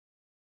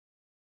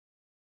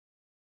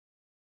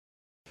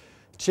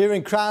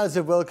Cheering crowds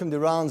have welcomed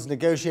Iran's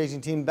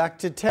negotiating team back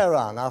to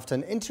Tehran after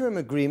an interim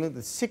agreement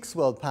with 6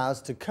 world powers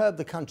to curb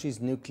the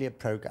country's nuclear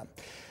program.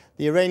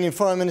 The Iranian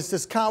Foreign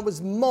Minister's car was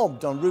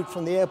mobbed en route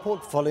from the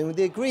airport following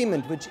the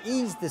agreement, which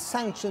eased the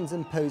sanctions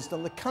imposed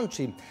on the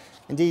country.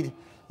 Indeed,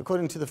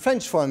 according to the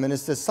French Foreign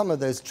Minister, some of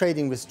those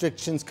trading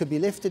restrictions could be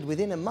lifted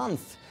within a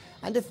month.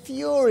 And a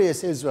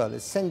furious Israel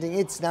is sending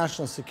its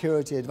national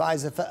security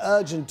advisor for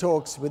urgent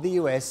talks with the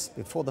US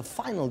before the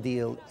final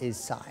deal is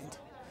signed.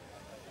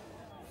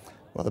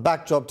 Well, the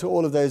backdrop to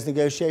all of those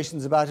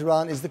negotiations about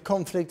Iran is the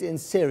conflict in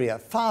Syria,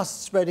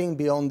 fast spreading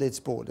beyond its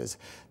borders.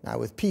 Now,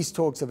 with peace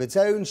talks of its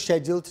own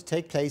scheduled to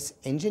take place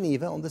in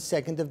Geneva on the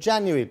 2nd of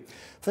January.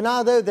 For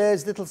now, though,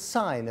 there's little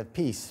sign of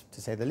peace,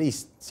 to say the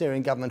least.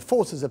 Syrian government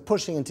forces are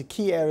pushing into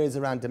key areas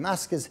around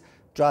Damascus,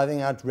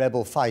 driving out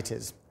rebel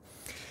fighters.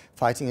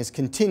 Fighting has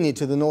continued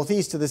to the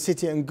northeast of the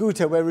city of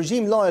Ghouta, where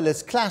regime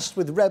loyalists clashed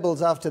with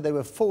rebels after they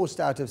were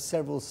forced out of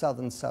several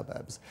southern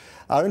suburbs.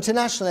 Our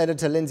international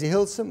editor, Lindsay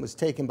Hilson, was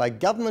taken by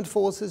government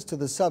forces to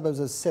the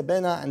suburbs of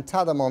Sebena and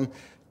Tadamon,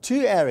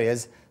 2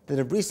 areas that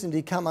have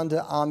recently come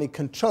under army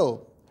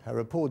control. Her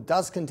report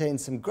does contain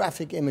some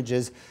graphic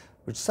images,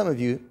 which some of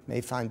you may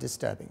find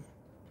disturbing.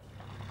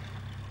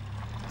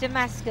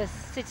 Damascus,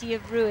 city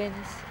of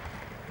ruins.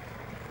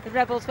 The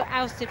rebels were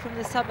ousted from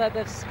the suburb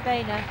of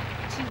Sebena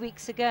 2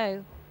 weeks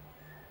ago.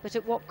 But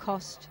at what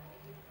cost?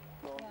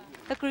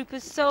 A group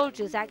of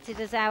soldiers acted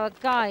as our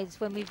guides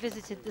when we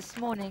visited this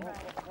morning.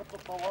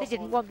 They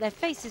didn't want their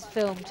faces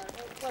filmed,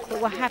 but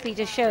were happy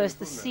to show us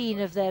the scene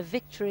of their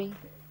victory.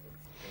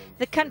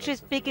 The country's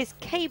biggest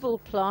cable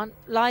plant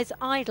lies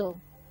idle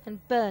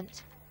and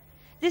burnt.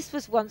 This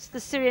was once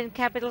the Syrian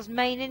capital's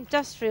main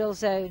industrial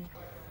zone.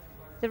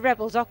 The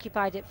rebels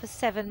occupied it for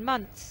 7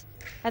 months,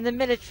 and the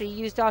military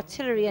used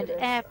artillery and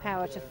air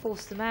power to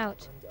force them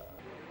out.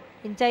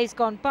 In days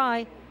gone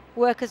by,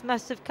 workers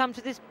must have come to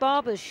this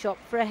barber's shop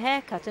for a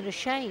haircut and a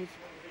shave.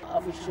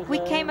 We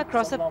came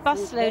across a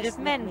busload of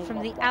men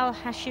from the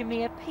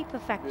Al-Hashimiyya paper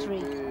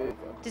factory.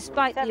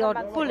 Despite the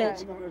odd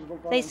bullet,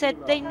 they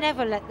said they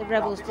never let the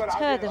rebels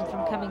deter them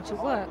from coming to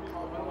work.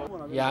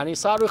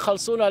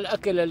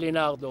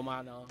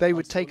 They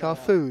would take our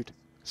food.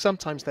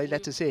 Sometimes they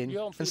let us in,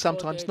 and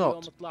sometimes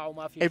not.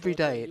 Every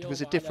day it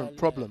was a different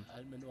problem.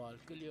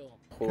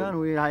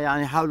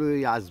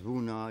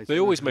 They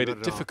always made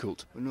it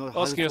difficult,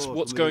 asking us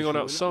what's going on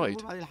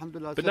outside.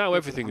 But now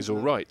everything is all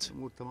right.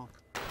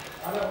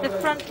 The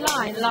front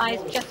line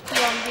lies just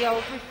beyond the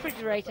old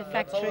refrigerator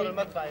factory.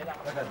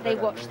 They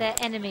watch their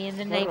enemy in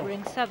the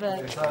neighbouring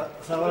suburbs.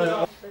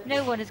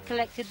 No one has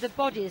collected the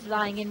bodies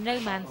lying in no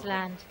man's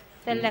land.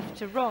 They're left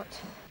to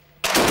rot.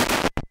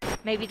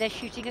 Maybe they're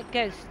shooting at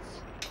ghosts.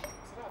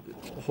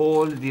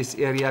 Whole this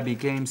area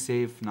became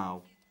safe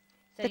now.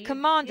 The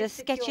commander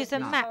sketches a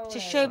map to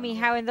show me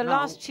how in the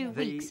last 2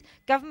 weeks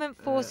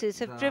government forces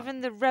have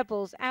driven the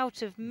rebels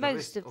out of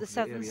most of the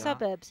southern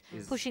suburbs,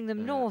 pushing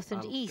them north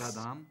and east.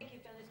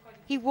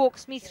 He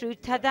walks me through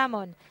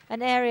Tadamon,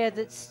 an area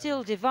that's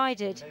still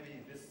divided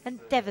and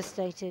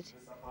devastated.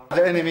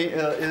 The enemy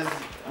is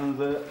on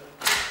the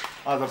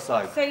other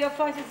side. So your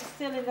fighters are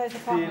still in those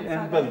apartments?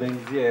 Still in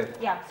buildings,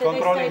 yeah. So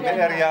controlling the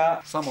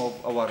area. Some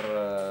of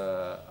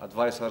our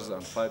advisors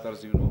and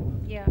fighters, you know.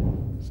 Yeah.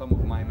 Some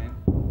of my men.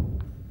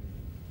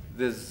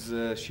 This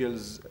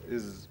shells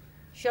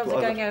are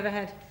going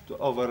overhead.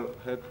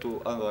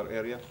 To other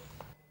area.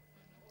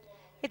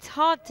 It's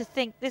hard to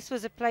think this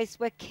was a place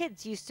where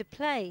kids used to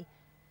play,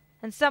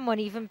 and someone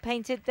even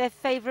painted their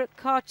favourite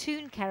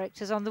cartoon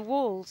characters on the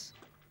walls.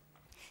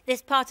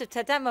 This part of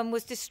Tadamon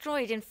was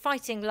destroyed in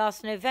fighting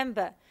last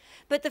November,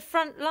 but the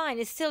front line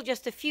is still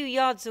just a few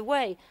yards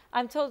away.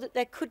 I'm told that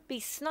there could be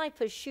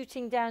snipers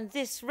shooting down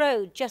this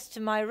road just to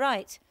my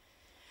right.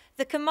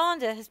 The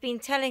commander has been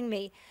telling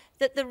me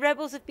that the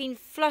rebels have been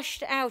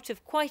flushed out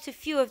of quite a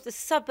few of the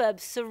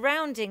suburbs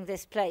surrounding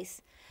this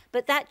place,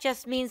 but that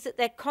just means that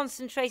they're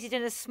concentrated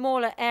in a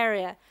smaller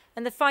area,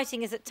 and the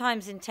fighting is at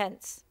times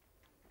intense.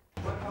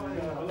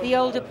 The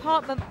old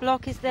apartment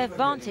block is their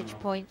vantage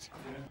point.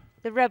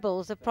 The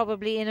rebels are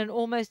probably in an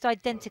almost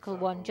identical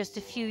one just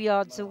a few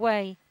yards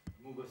away.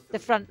 The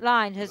front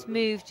line has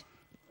moved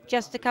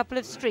just a couple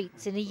of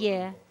streets in a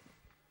year.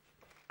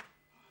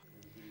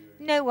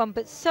 No one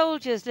but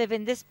soldiers live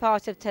in this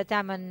part of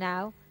Tadamon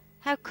now.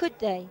 How could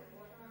they?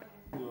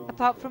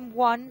 Apart from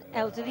one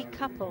elderly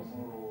couple.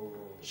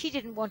 She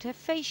didn't want her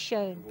face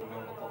shown,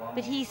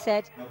 but he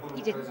said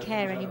he didn't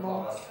care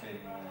anymore.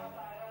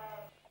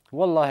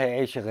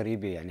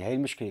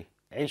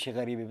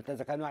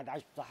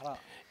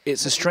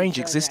 It's a strange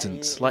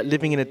existence, like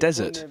living in a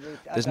desert.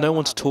 There's no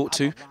one to talk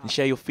to and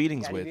share your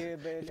feelings with.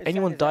 If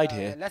anyone died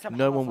here,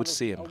 no one would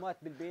see him.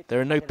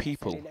 There are no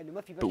people,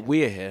 but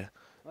we're here,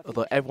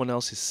 although everyone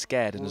else is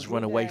scared and has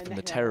run away from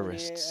the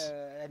terrorists.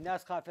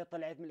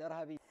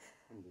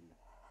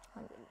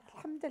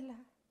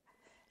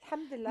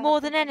 More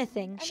than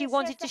anything, she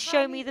wanted to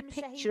show me the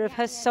picture of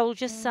her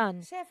soldier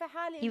son.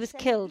 He was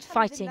killed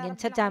fighting in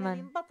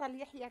Tadamon.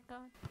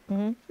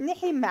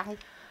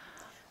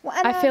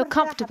 I feel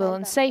comfortable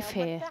and safe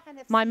here.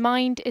 My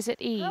mind is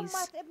at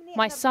ease.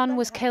 My son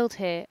was killed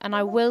here, and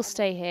I will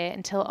stay here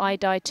until I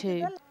die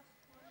too.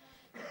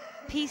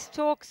 Peace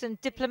talks and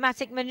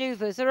diplomatic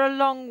manoeuvres are a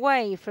long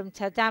way from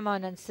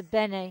Tadamon and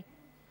Sebene,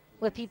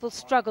 where people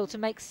struggle to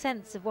make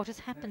sense of what has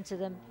happened to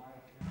them.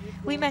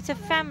 We met a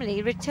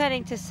family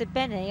returning to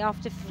Sebene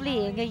after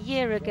fleeing a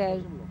year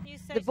ago.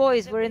 The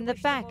boys were in the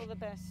back.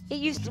 It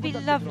used to be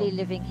lovely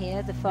living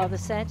here, the father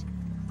said,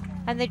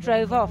 and they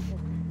drove off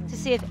to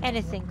see if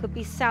anything could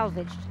be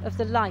salvaged of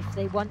the life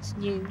they once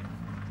knew.